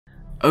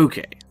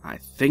Okay, I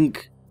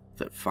think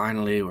that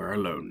finally we're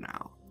alone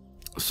now.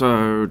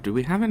 So, do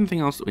we have anything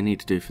else that we need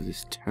to do for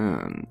this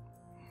turn?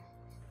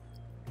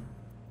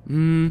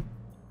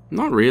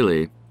 Not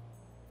really.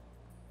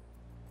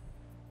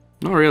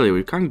 Not really,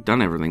 we've kind of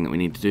done everything that we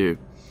need to do.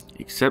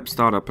 Except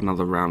start up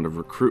another round of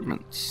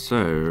recruitment.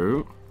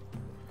 So,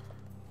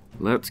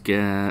 let's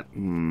get...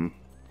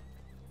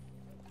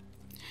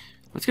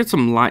 let's get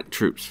some light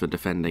troops for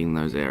defending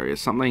those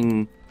areas.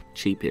 Something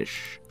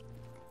cheapish.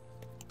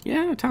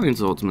 Yeah, Italian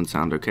swordsmen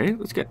sound okay.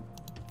 Let's get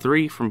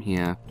 3 from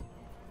here.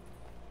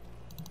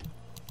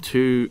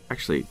 2,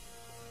 actually,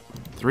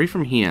 3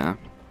 from here.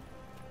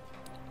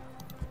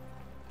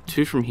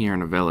 2 from here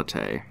and a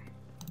velite.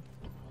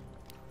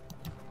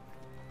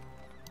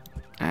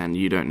 And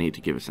you don't need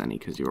to give us any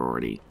because you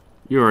already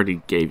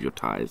gave your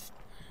tithe.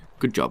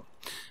 Good job.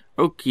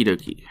 Okie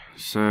dokie.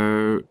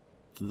 So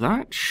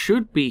that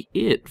should be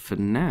it for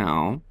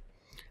now.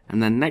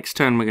 And then next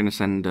turn we're going to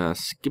send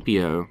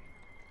Scipio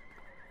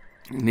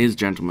and his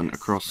gentlemen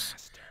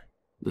across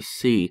the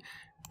sea.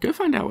 Go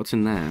find out what's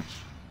in there.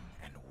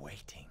 And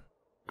waiting.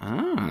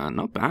 Ah,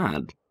 not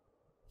bad.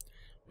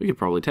 We could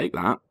probably take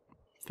that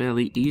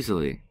fairly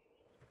easily.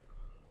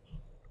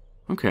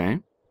 Okay.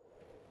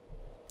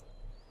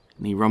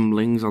 Any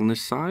rumblings on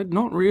this side?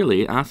 Not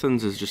really.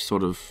 Athens is just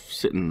sort of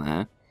sitting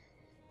there.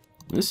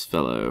 This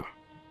fellow,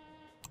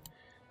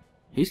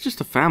 he's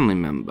just a family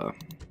member.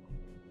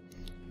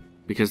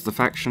 Because the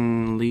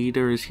faction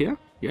leader is here?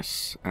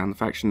 Yes. And the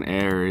faction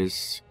heir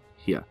is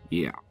here.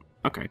 Yeah.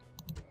 Okay.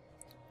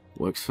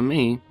 Works for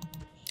me.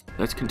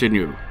 Let's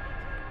continue.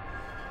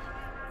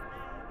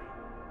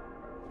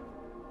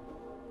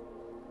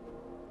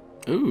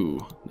 Ooh,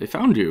 they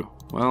found you.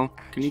 Well,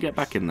 can you get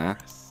back in there?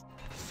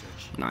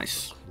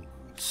 Nice.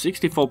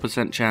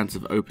 64% chance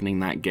of opening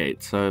that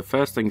gate. So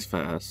first things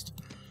first.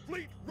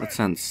 Let's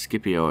send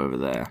Scipio over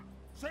there.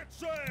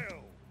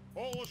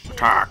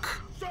 Attack!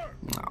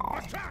 No.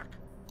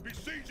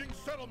 Besieging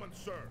settlement,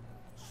 sir.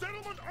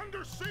 Settlement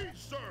under siege,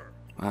 sir.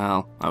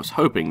 Well, I was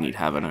hoping you'd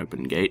have an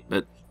open gate,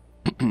 but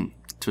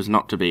it was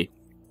not to be.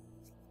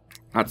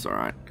 That's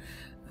alright.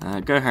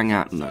 Go hang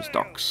out in those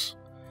docks.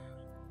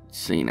 Let's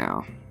see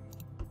now.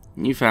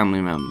 New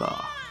family member.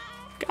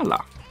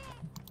 Gala.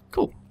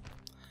 Cool.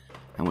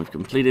 And we've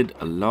completed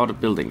a lot of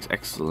buildings.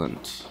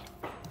 Excellent.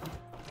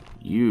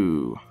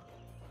 You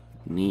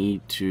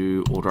need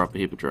to order up a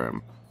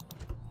hippodrome.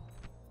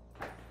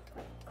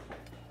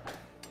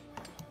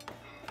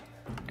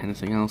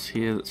 Anything else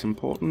here that's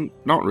important?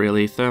 Not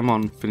really.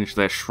 Thermon finished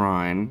their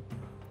shrine.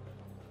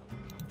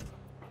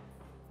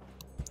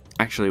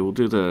 Actually, we'll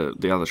do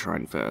the other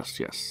shrine first.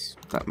 Yes,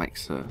 that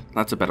makes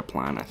that's a better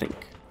plan, I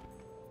think.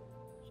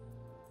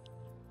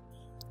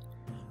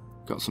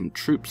 Got some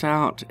troops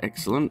out.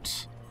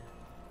 Excellent.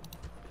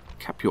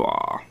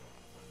 Capua.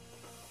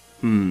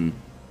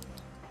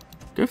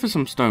 Go for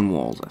some stone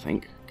walls, I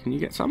think. Can you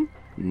get some?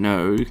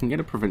 No, you can get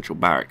a provincial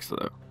barracks,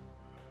 though.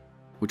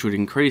 Which would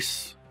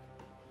increase...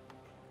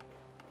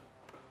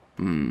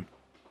 It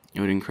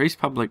would increase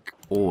public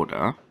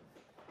order.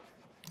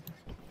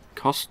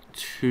 Cost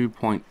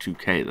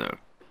 2.2k, though.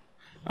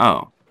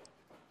 Oh.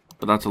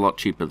 But that's a lot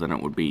cheaper than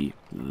it would be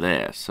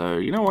there. So,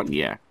 you know what?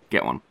 Yeah,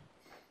 get one.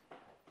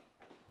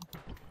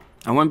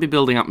 I won't be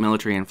building up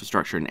military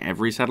infrastructure in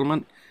every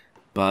settlement,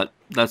 but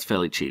that's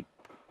fairly cheap.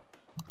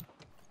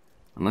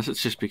 Unless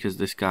it's just because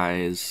this guy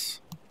is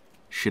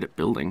shit at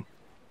building.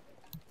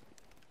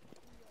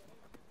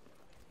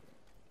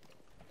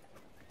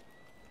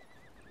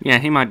 Yeah,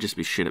 he might just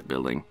be shit at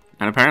building.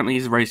 And apparently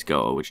he's a race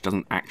goer, which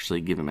doesn't actually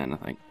give him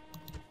anything.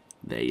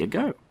 There you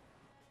go.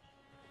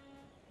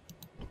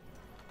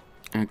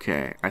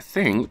 Okay, I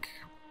think...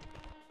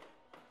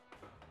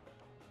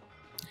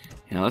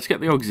 Yeah, let's get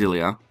the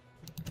auxilia.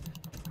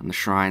 And the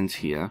shrines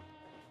here.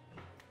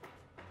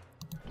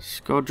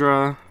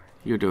 Skodra,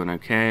 you're doing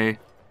okay.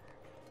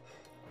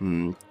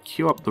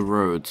 Queue up the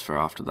roads for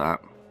after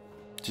that.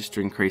 Just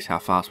to increase how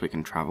fast we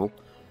can travel.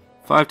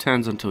 5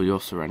 turns until your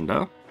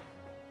surrender.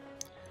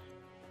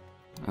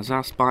 Is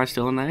our spy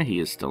still in there? He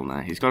is still in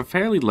there. He's got a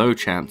fairly low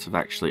chance of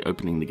actually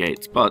opening the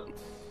gates, but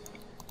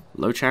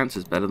low chance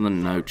is better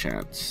than no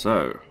chance.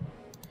 So,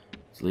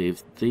 let's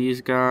leave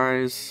these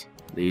guys,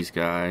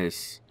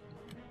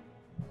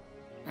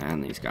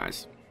 and these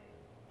guys.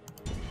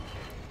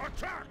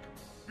 Attack!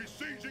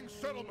 Besieging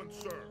settlement,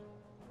 sir.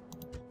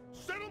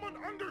 Settlement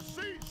under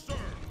siege, sir.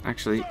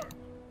 Actually, sir,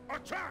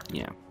 attack!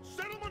 Yeah.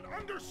 Settlement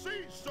under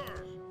siege,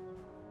 sir.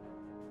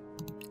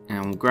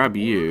 And we'll grab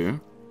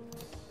you.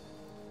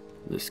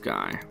 This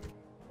guy.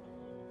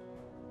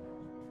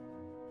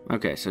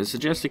 Okay, so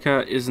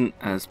Segestica isn't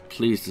as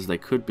pleased as they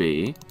could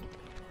be.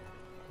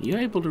 Are you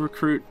able to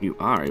recruit? You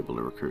are able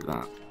to recruit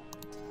that.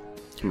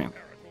 Come here.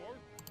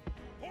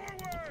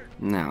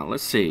 Now,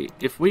 let's see.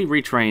 If we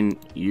retrain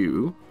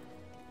you...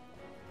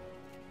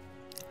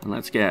 And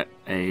let's get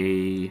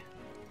a...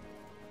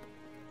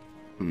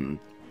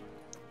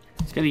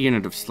 Let's get a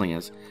unit of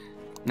slingers.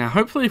 Now,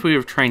 hopefully if we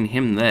retrain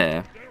him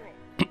there...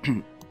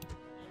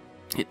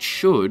 it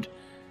should...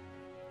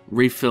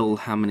 refill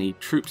how many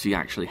troops he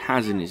actually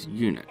has in his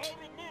unit.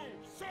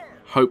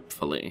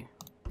 Hopefully.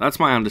 That's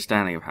my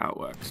understanding of how it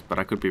works, but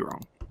I could be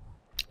wrong.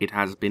 It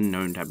has been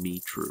known to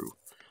be true.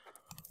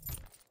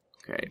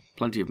 Okay,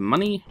 plenty of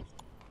money.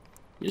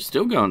 You're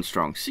still going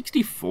strong.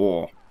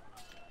 64.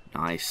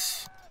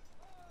 Nice.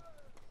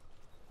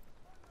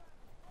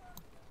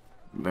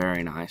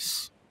 Very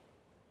nice.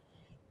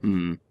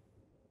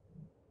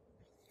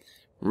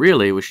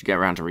 Really, we should get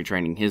around to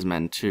retraining his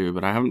men too,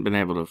 but I haven't been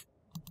able to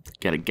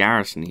get a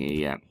garrison here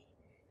yet.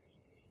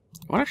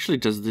 What actually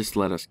does this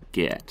let us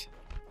get?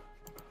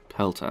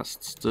 Pell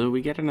tests. Do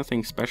we get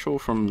anything special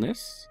from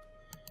this?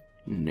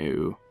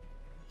 No.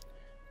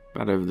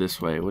 About over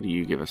this way, what do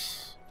you give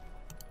us?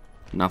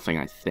 Nothing,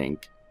 I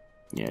think.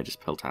 Yeah, just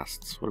pell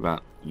tests. What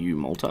about you,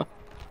 Malta?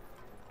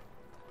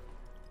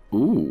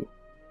 Ooh.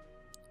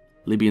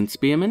 Libyan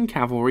spearmen,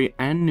 cavalry,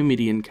 and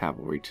Numidian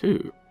cavalry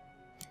too.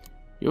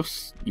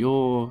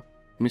 You're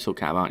missile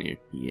cav, aren't you?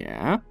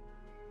 Yeah.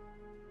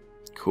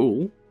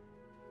 Cool.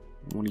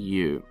 What are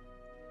you?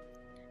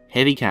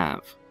 Heavy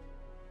cav.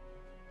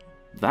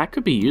 That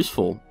could be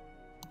useful.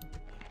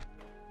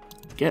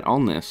 Get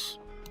on this.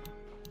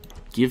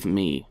 Give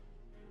me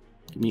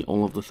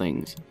all of the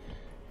things.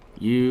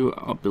 You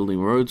are building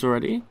roads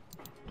already.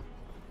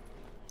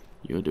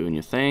 You're doing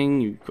your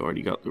thing. You've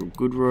already got the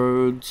good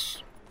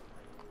roads.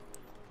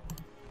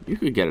 You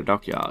could get a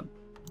dockyard.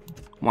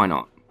 Why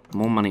not?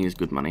 More money is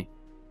good money.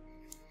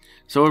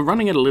 So we're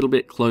running it a little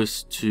bit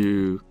close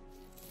to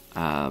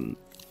a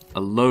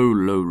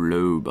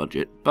low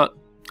budget, but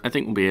I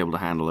think we'll be able to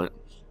handle it.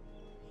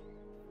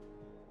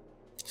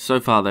 So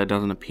far, there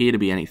doesn't appear to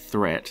be any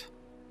threat.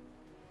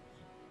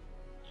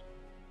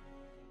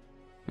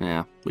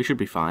 Yeah, we should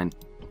be fine.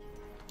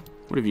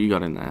 What have you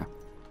got in there?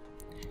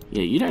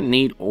 Yeah, you don't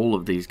need all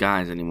of these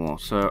guys anymore,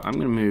 so I'm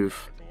going to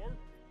move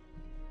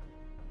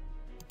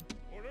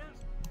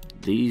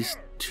these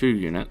 2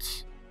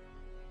 units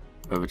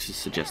over to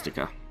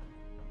Segestica.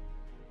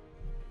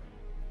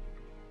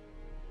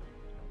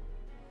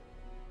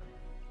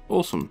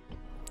 Awesome.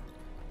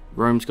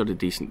 Rome's got a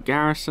decent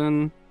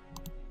garrison.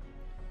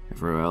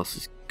 Everywhere else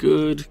is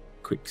good.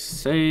 Quick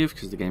save,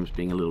 because the game's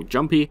being a little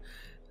jumpy.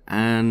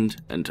 And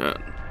enter.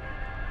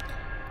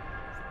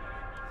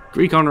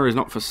 Greek honor is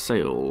not for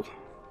sale.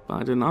 But I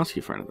didn't ask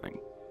you for anything.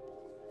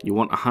 You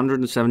want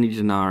 170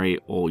 denarii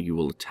or you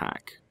will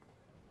attack.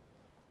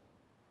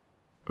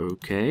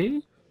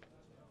 Okay.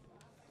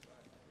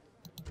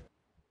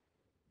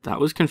 That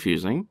was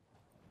confusing.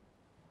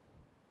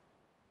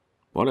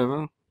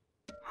 Whatever.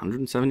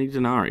 170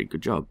 denarii.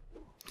 Good job.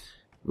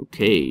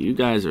 Okay, you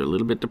guys are a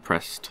little bit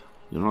depressed.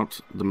 You're not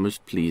the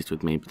most pleased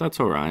with me, but that's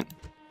alright.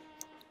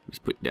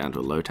 Just put you down to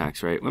a low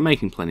tax rate. We're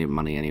making plenty of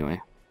money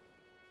anyway.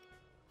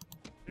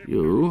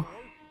 You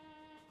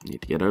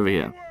need to get over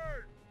here.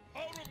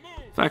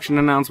 Faction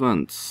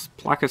announcements.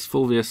 Placus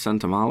Fulvius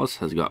Centumalus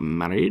has got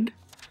married.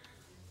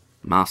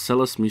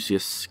 Marcellus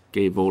Mucius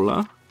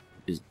Scaevola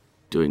is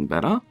doing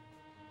better.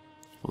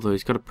 Although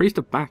he's got a priest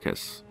of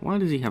Bacchus. Why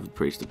does he have a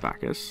priest of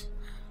Bacchus?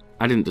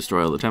 I didn't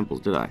destroy all the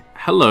temples, did I?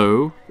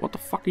 Hello? What the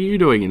fuck are you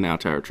doing in our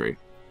territory?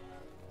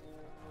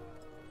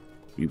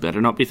 You better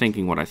not be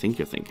thinking what I think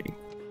you're thinking.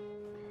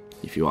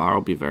 If you are,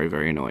 I'll be very,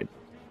 very annoyed.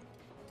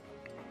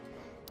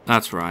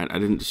 That's right, I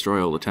didn't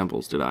destroy all the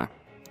temples, did I?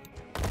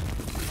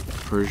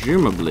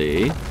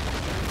 Presumably...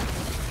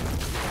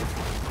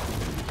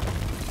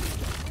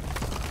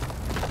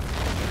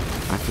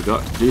 I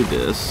forgot to do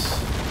this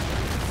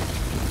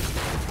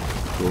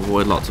to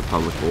avoid lots of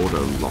public order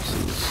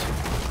losses.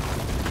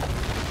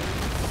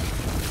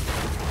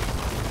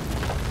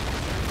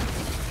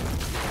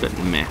 But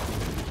meh.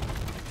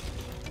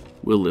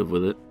 We'll live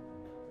with it.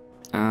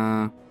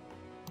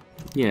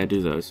 Yeah,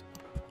 do those.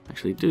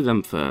 Actually, do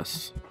them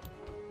first.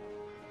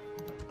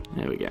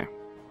 There we go.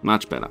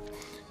 Much better.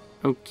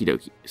 Okie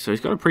dokie. So he's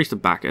got a priest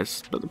of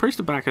Bacchus, but the priest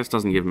of Bacchus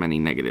doesn't give him any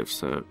negatives,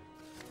 so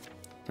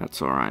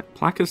that's alright.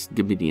 Placus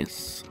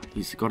Gabinius.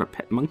 He's got a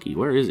pet monkey.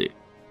 Where is he?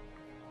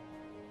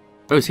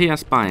 Oh, is he our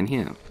spy in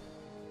here?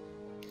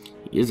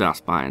 He is our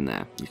spy in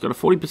there. He's got a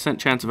 40%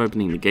 chance of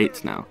opening the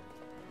gates now.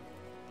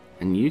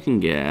 And you can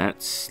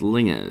get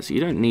slingers.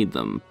 You don't need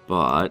them,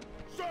 but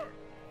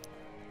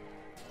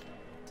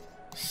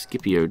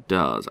Scipio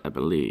does, I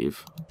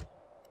believe.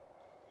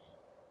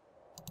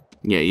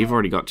 Yeah, you've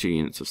already got 2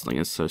 units of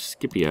slingers, so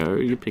Scipio,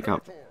 you pick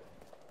up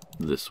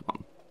this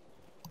one.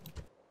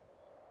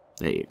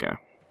 There you go.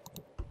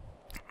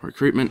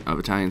 Recruitment of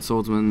Italian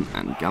swordsmen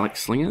and Gallic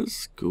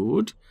slingers.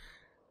 Good.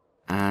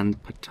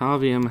 And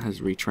Patavium has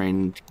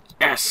retrained.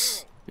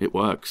 Yes! It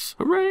works.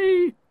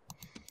 Hooray!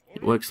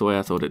 It works the way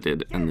I thought it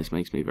did, and this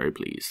makes me very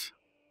pleased.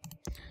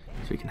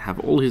 So he can have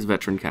all his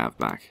veteran cav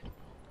back.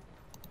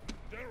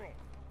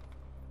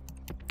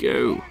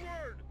 Go!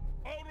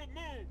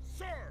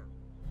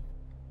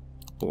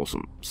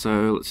 Awesome.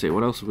 So, let's see,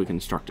 what else have we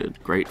constructed?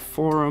 Great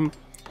Forum.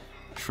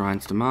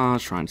 Shrines to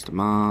Mars, Shrines to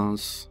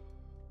Mars.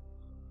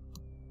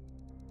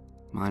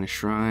 Minor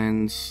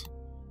Shrines.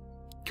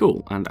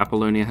 Cool, and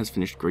Apollonia has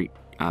finished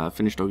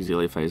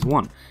Auxilia Phase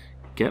 1.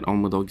 get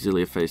on with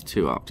Auxilia Phase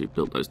 2 after you've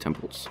built those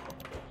temples.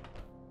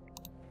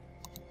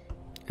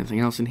 Anything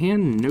else in here?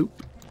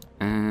 Nope.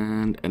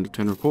 And end of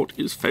turn report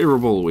is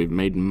favourable. We've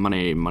made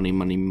money, money,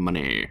 money,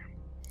 money.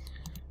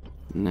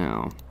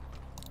 Now,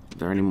 are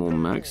there any more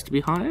mercs to be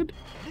hired?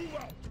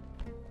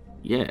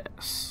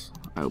 Yes.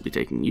 I will be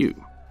taking you.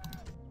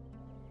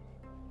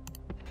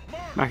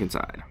 Back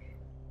inside.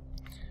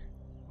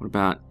 What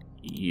about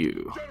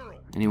you?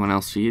 Anyone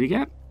else for you to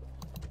get?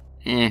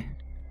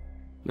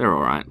 They're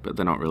alright, but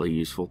they're not really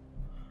useful.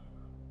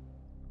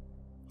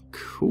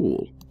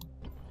 Cool.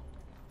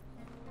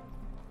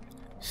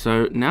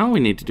 So now all we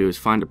need to do is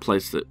find a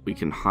place that we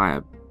can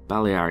hire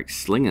Balearic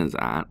slingers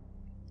at.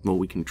 Well,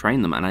 we can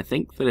train them, and I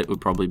think that it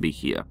would probably be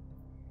here.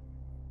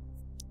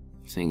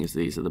 Seeing as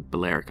these are the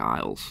Balearic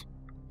Isles.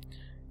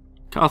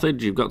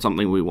 Carthage, you've got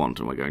something we want,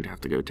 and we're going to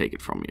have to go take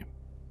it from you.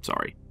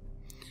 Sorry.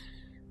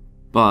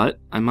 But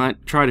I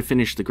might try to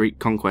finish the Greek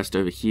conquest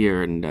over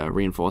here and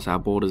reinforce our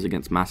borders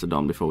against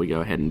Macedon before we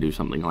go ahead and do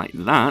something like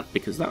that,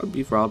 because that would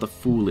be rather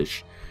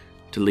foolish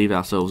to leave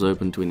ourselves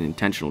open to an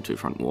intentional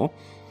two-front war.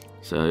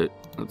 So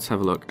let's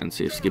have a look and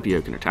see if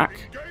Scipio can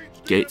attack.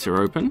 Gates are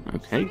open.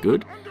 Okay,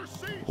 good.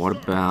 What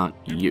about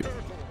you?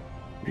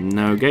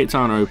 No, gates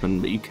aren't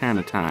open, but you can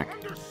attack.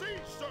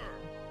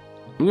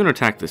 I'm going to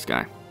attack this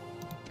guy.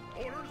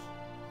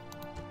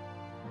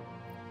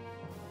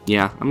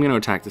 Yeah, I'm going to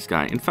attack this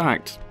guy. In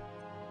fact,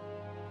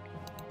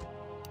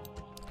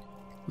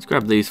 let's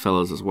grab these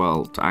fellas as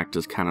well to act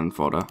as cannon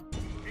fodder.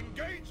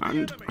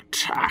 And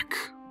attack.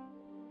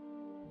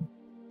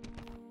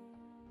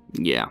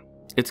 Yeah,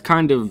 it's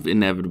kind of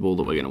inevitable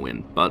that we're going to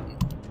win, but,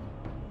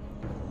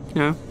 you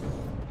know,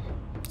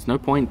 there's no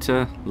point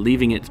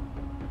leaving it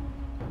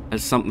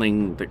as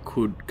something that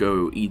could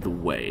go either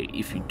way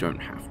if you don't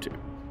have to.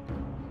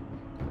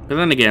 But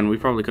then again, we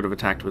probably could have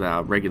attacked with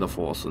our regular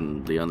force,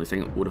 and the only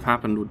thing that would have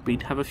happened would be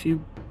to have a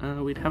few,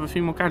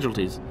 more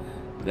casualties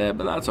there.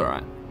 But that's all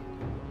right.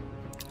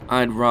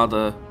 I'd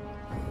rather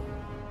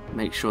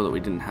make sure that we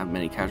didn't have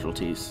many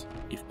casualties,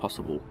 if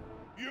possible.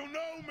 You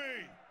know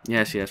me.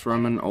 Yes, yes,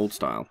 Roman, old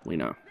style. We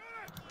know.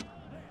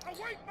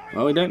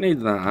 Well, we don't need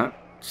that,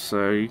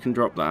 so you can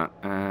drop that,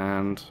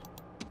 and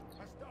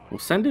we'll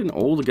send in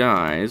all the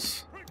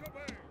guys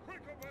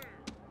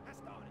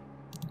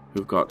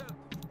who've got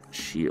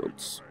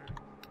shields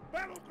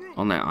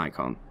on their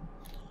icon,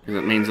 because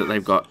it means that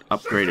they've got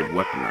upgraded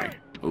weaponry.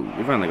 Oh,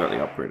 you've only got the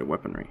upgraded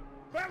weaponry.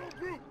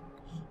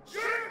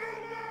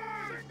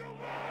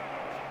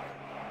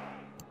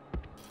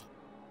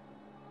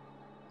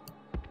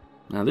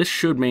 Now this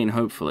should mean,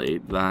 hopefully,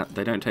 that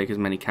they don't take as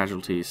many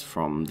casualties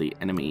from the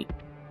enemy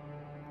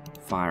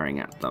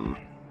firing at them.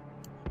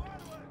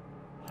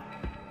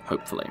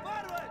 Hopefully.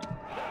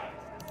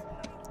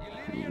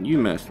 You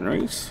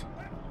mercenaries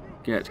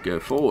get to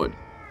go forward.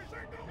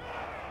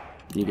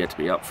 You get to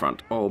be up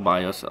front all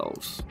by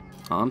yourselves.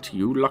 Aren't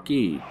you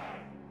lucky?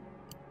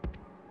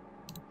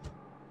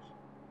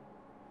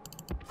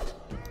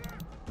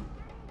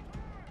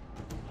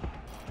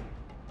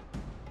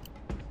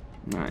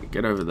 Alright,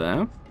 get over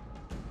there.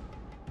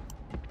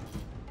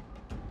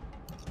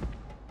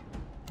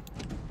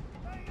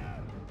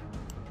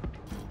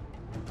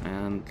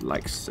 And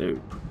like so.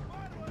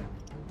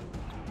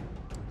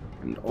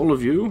 And all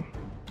of you,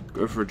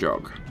 go for a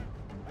jog.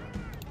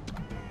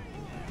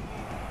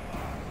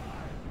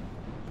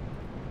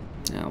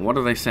 Now, what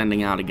are they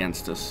sending out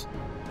against us?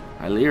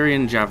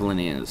 Illyrian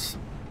Javelineers.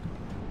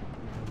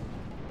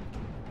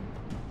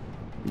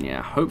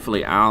 Yeah,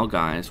 hopefully our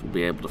guys will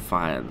be able to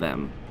fire at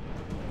them.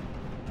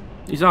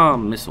 These are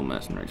missile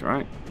mercenaries,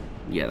 right?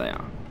 Yeah, they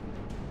are.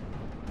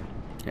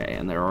 Okay,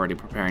 and they're already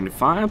preparing to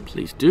fire.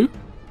 Please do.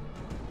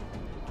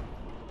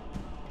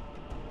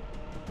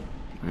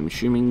 I'm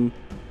assuming...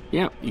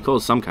 Yeah, you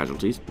caused some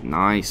casualties.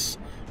 Nice.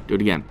 Do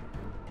it again.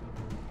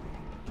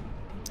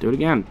 Do it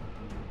again.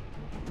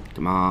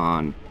 Come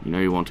on. You know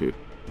you want to.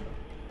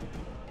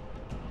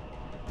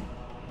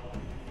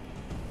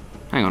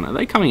 Hang on, are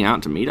they coming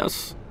out to meet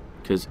us?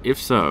 Because if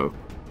so,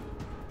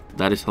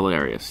 that is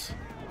hilarious.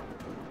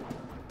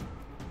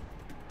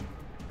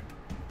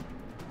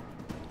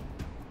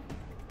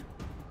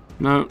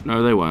 No,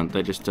 they weren't.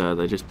 They just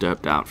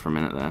derped out for a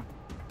minute there.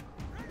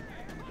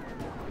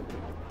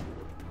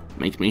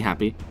 Makes me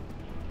happy.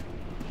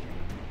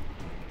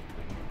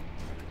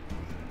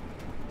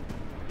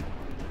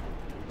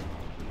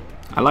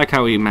 I like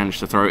how he managed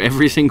to throw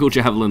every single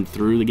javelin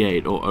through the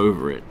gate or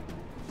over it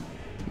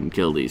and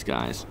kill these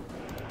guys.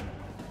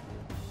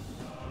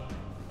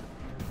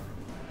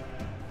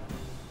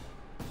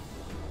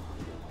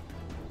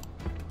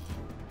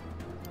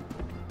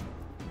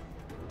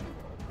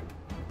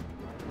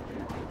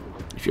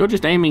 If you're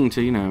just aiming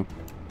to, you know,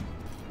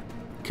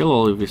 kill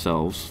all of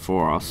yourselves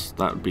for us,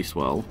 that would be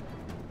swell.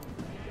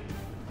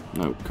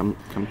 No, come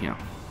here.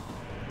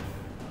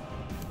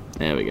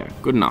 There we go.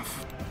 Good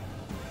enough.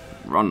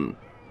 Run.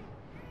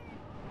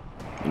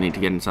 We need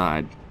to get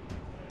inside.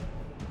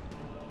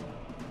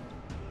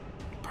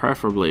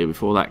 Preferably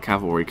before that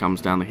cavalry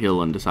comes down the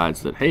hill and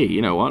decides that, hey,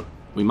 you know what?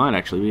 We might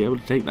actually be able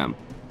to take them.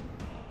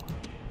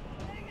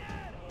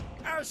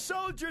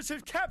 besiegers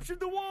have captured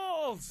the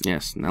walls.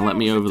 Yes, now let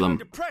me over them.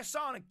 To press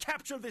on and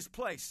capture this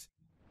place.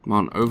 Come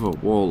on, over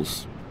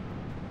walls.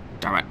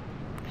 Damn it.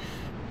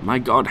 My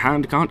god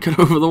hand can't get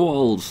over the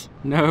walls.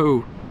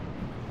 No.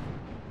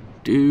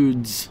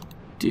 Dudes.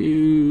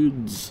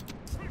 Dudes.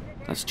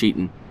 That's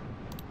cheating.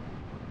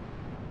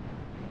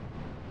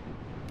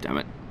 Damn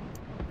it.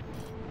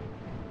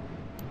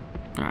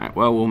 Alright,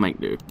 well, we'll make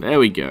do. There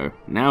we go.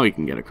 Now we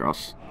can get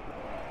across.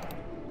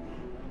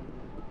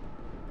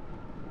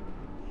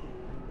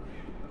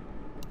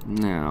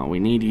 Now, we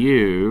need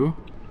you.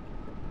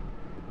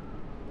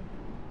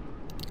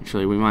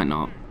 Actually, we might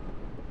not.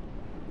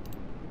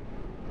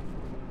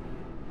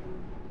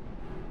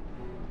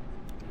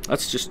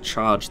 Let's just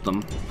charge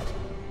them.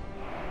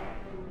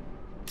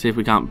 See if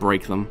we can't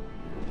break them.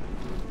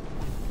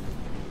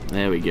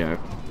 There we go.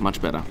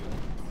 Much better.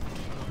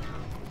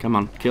 Come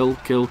on. Kill,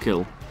 kill,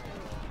 kill.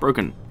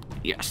 Broken.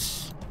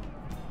 Yes.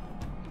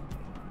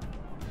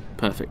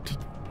 Perfect.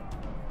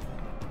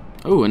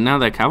 Oh, and now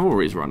their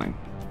cavalry's running.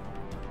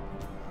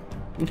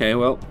 Okay,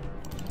 well,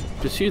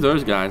 pursue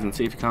those guys and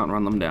see if you can't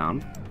run them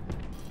down.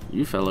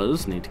 You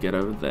fellas need to get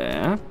over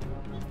there.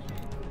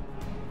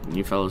 And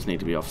you fellas need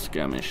to be off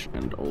skirmish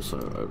and also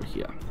over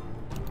here.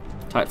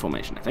 Tight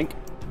formation, I think.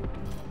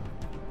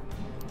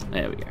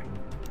 There we go.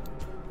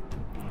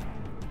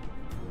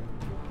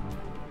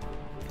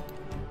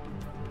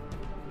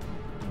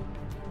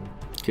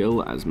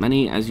 Kill as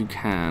many as you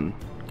can.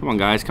 Come on,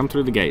 guys, come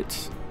through the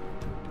gates.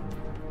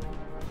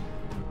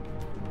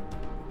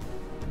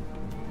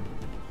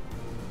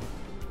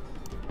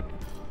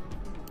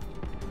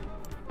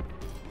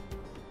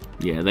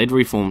 Yeah, they'd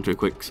reform too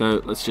quick,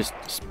 so let's just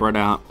spread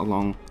out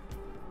along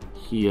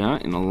here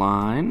in a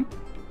line.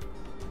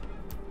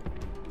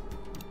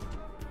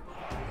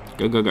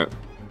 Go, go, go.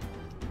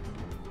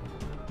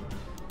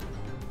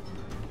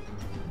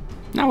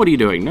 Now what are you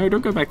doing? No, don't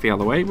go back the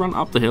other way. Run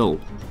up the hill.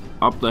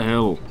 Up the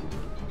hill.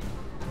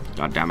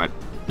 God damn it.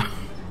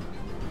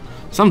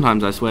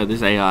 Sometimes I swear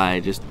this AI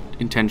just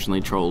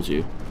intentionally trolls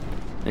you.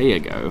 There you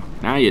go.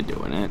 Now you're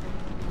doing it.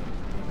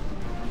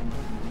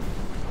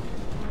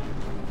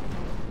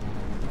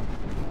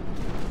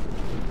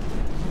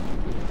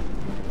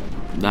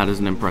 That is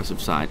an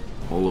impressive sight.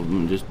 All of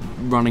them just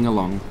running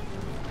along.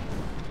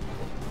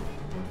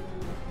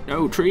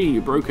 No, tree,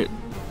 you broke it.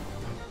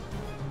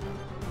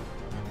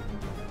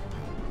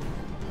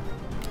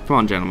 Come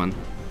on, gentlemen.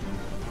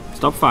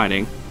 Stop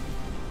fighting.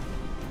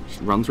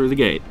 Just run through the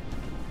gate.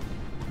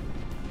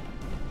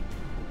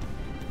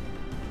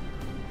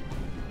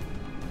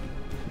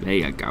 There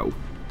you go.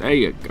 There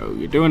you go.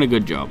 You're doing a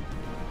good job.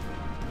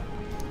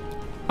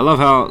 I love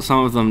how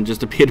some of them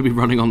just appear to be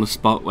running on the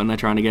spot when they're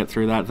trying to get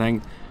through that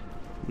thing.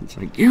 It's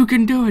like, you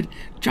can do it!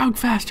 Jog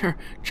faster!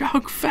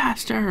 Jog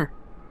faster!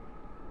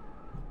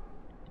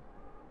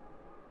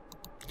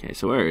 Okay,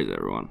 so where is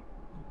everyone?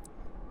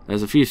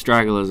 There's a few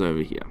stragglers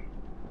over here.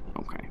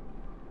 Okay.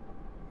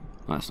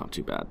 Well, that's not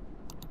too bad.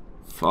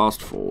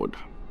 Fast forward.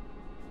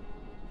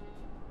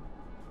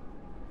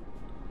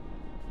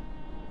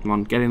 Come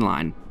on, get in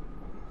line.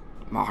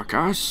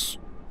 Marcus?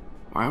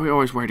 Why are we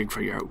always waiting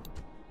for you?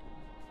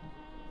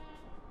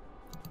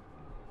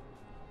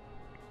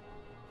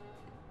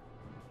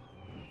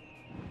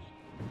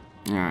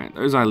 Alright,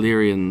 those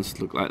Illyrians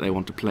look like they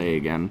want to play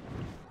again.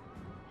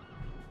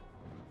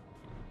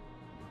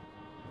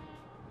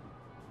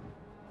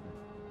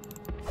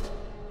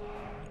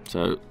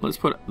 So, let's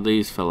put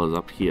these fellas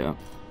up here.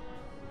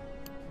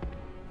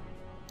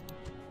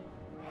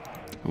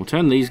 We'll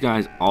turn these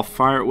guys off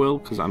fire at will,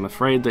 because I'm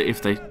afraid that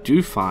if they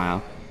do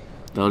fire,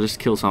 they'll just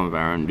kill some of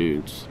our own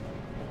dudes.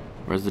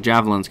 Whereas the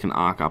javelins can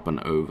arc up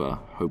and over,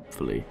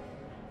 hopefully.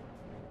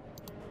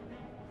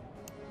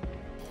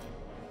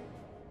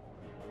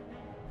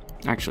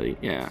 Actually,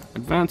 yeah,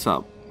 advance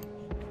up.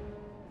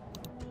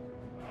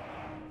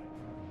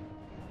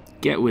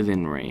 Get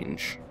within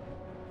range.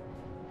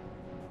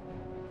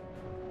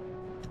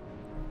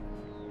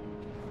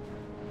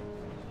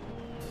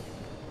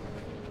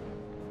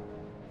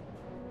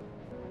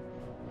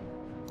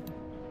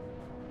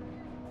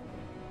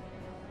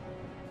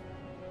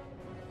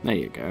 There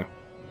you go.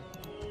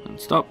 And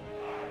stop.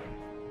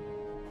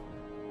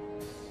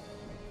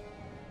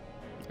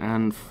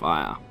 And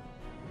fire.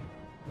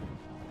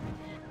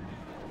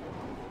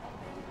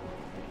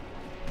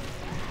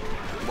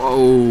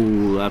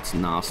 Whoa, that's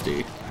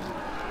nasty.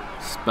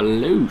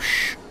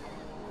 Sploosh.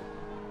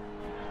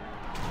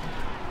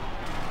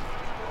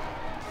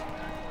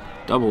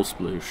 Double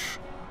sploosh.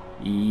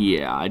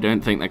 Yeah, I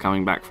don't think they're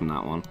coming back from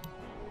that one.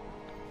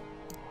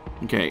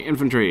 Okay,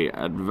 infantry,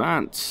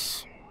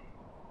 advance.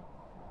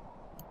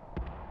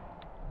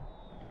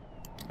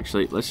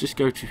 Actually, let's just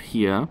go to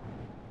here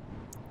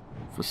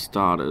for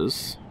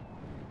starters.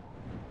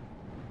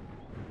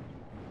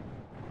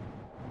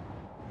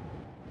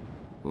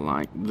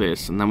 Like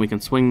this, and then we can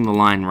swing the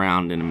line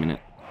round in a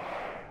minute.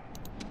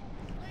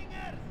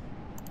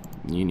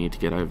 You need to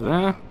get over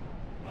there.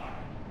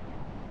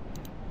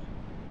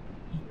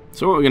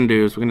 So what we're going to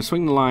do is we're going to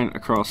swing the line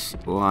across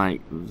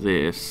like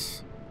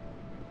this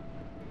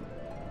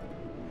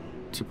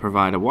to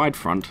provide a wide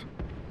front.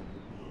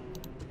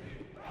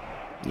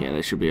 Yeah,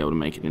 they should be able to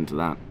make it into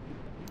that.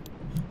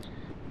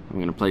 I'm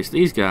going to place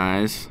these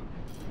guys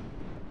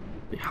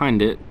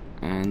behind it,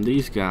 and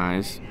these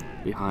guys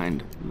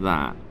behind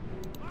that.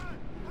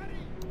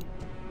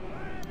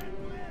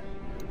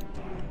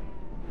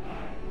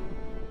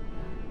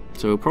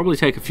 So we'll probably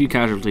take a few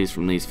casualties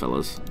from these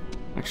fellas.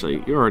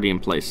 Actually, you're already in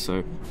place,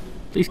 so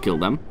please kill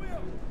them.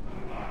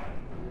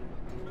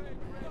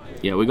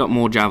 Yeah, we got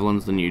more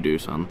javelins than you do,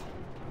 son.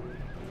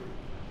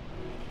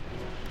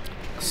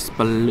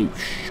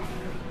 Sploosh.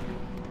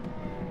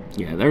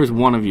 Yeah, there is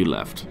one of you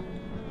left.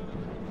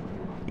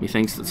 He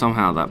thinks that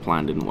somehow that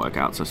plan didn't work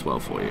out so well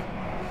for you.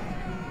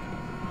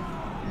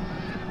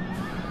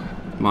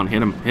 Come on,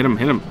 hit him, hit him,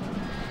 hit him.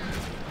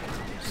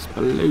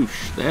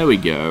 Sploosh. There we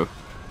go.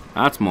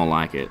 That's more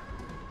like it.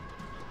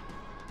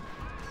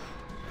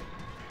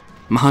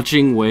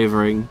 Marching,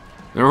 wavering.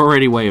 They're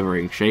already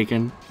wavering,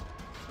 shaken.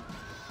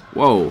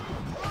 Whoa.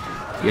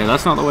 Yeah,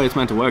 that's not the way it's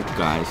meant to work,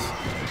 guys.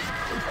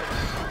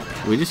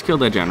 We just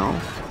killed their general.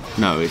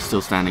 No, he's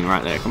still standing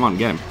right there. Come on,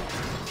 get him.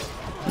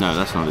 No,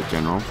 that's not his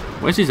general.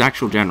 Where's his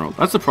actual general?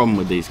 That's the problem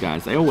with these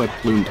guys. They all wear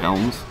plumed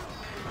helms.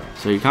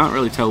 So you can't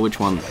really tell which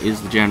one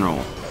is the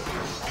general.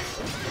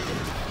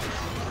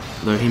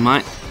 Though he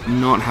might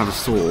not have a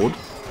sword.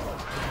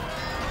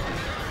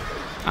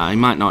 He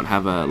might not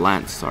have a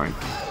lance, sorry.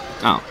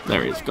 Oh,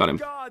 there he is. Got him.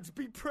 Gods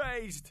be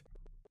praised.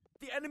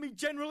 The enemy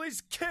general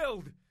is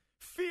killed.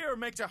 Fear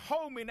makes a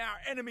home in our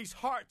enemies'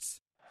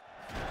 hearts.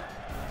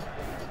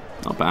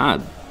 Not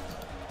bad.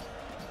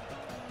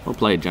 Well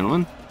played,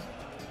 gentlemen.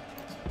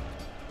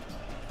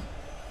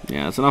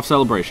 Yeah, that's enough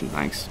celebration,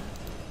 thanks.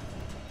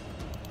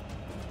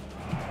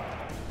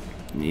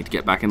 Need to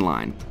get back in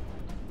line.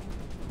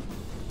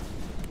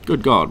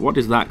 Good God, what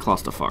is that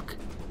clusterfuck?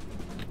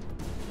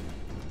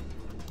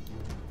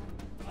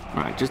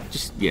 Alright,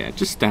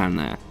 just stand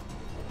there.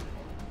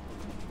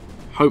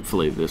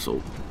 Hopefully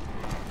this'll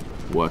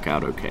work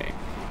out okay.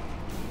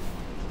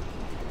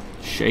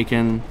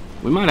 Shaken.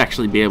 We might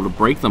actually be able to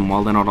break them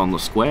while they're not on the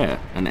square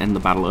and end the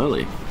battle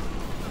early.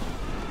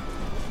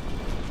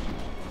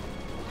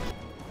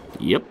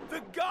 Yep.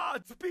 The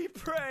gods be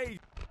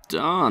praised.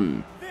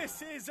 Done.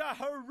 This is a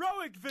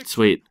heroic victory.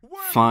 Sweet.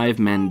 5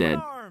 men dead.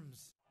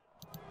 Arms.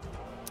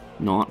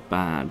 Not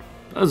bad.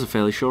 That was a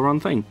fairly sure run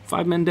thing.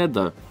 5 men dead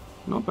though.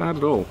 Not bad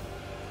at all.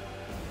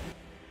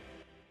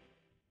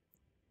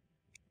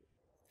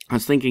 I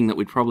was thinking that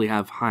we'd probably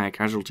have higher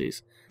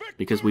casualties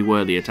because we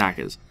were the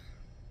attackers.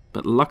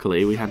 But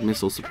luckily we had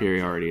missile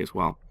superiority as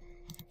well.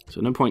 So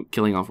no point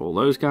killing off all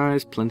those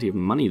guys. Plenty of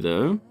money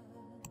though.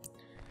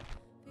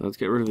 Let's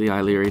get rid of the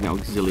Illyrian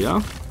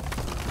auxilia.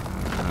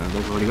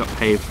 They've already got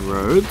paved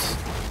roads.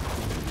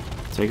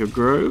 Sacred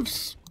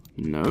groves?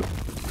 Nope.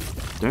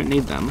 Don't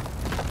need them.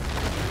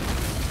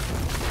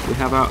 We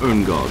have our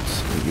own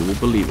gods, and you will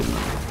believe in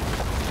them.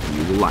 And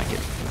you will like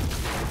it.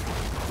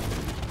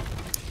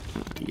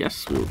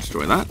 Yes, we'll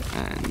destroy that.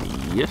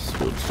 And yes,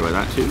 we'll destroy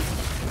that too.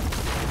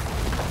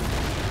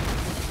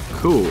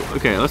 Cool.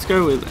 Okay, let's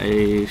go with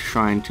a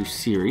shrine to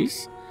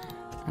Ceres.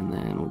 And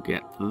then we'll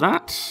get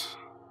that.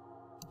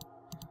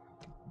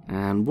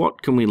 And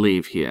what can we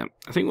leave here?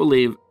 I think we'll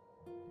leave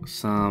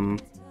some...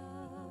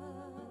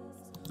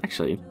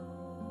 Actually...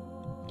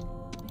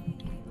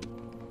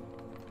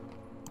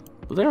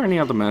 Were there any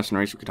other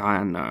mercenaries we could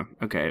hire? No.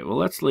 Okay, well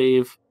let's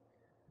leave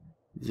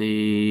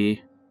the...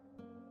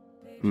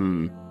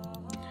 2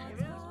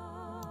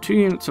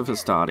 units of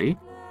Astarte.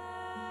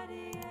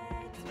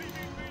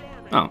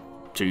 Oh,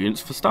 2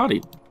 units for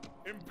Astarte.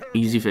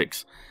 Easy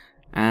fix.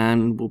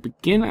 And we'll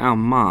begin our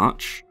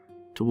march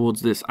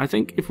towards this. I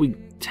think if we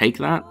take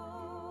that,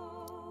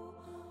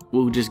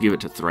 we'll just give it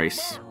to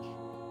Thrace.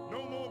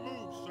 No more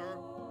moves, sir.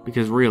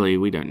 Because really,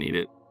 we don't need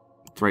it.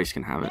 Thrace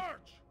can have it.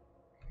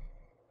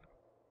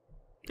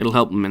 It'll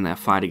help them in their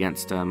fight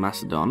against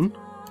Macedon,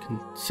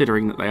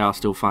 considering that they are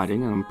still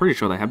fighting, and I'm pretty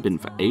sure they have been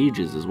for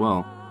ages as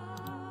well.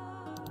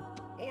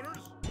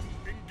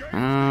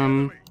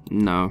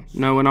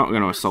 No, we're not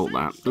going to assault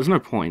that. There's no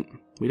point.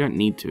 We don't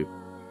need to.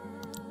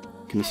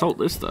 We can assault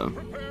this though.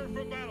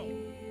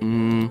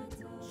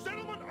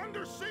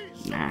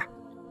 Nah.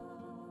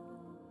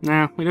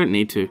 Nah, we don't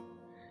need to.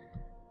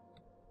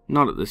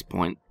 Not at this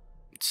point.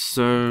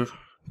 So,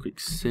 quick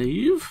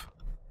save.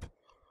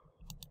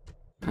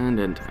 And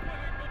end time.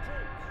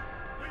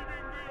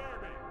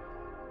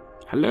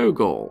 Hello,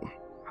 Gaul.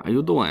 How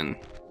you doing?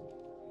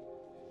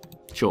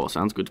 Sure,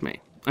 sounds good to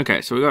me.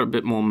 Okay, so we got a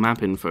bit more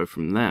map info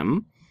from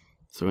them.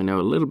 So we know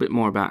a little bit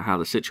more about how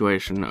the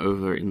situation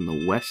over in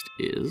the west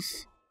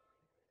is.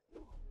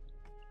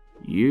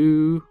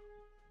 You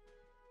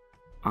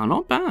are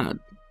not bad,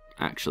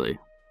 actually.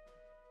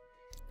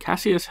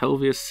 Cassius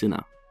Helvius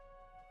Cinna.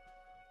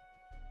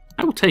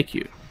 I will take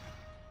you.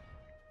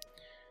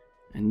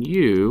 And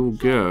you will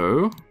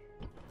go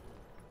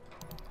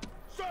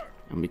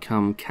and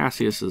become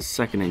Cassius's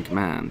second in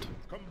command.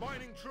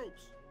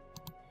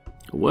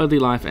 A worthy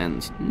life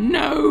ends.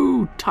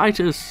 No!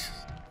 Titus!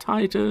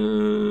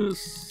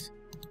 Titus!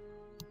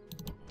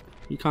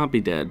 You can't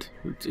be dead.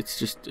 It's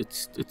just,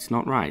 it's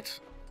not right.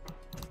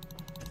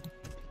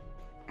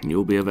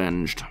 You'll be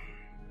avenged.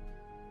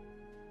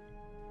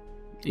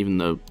 Even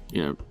though,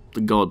 you know,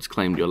 the gods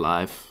claimed your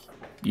life,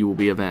 you will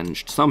be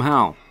avenged.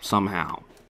 Somehow. Somehow.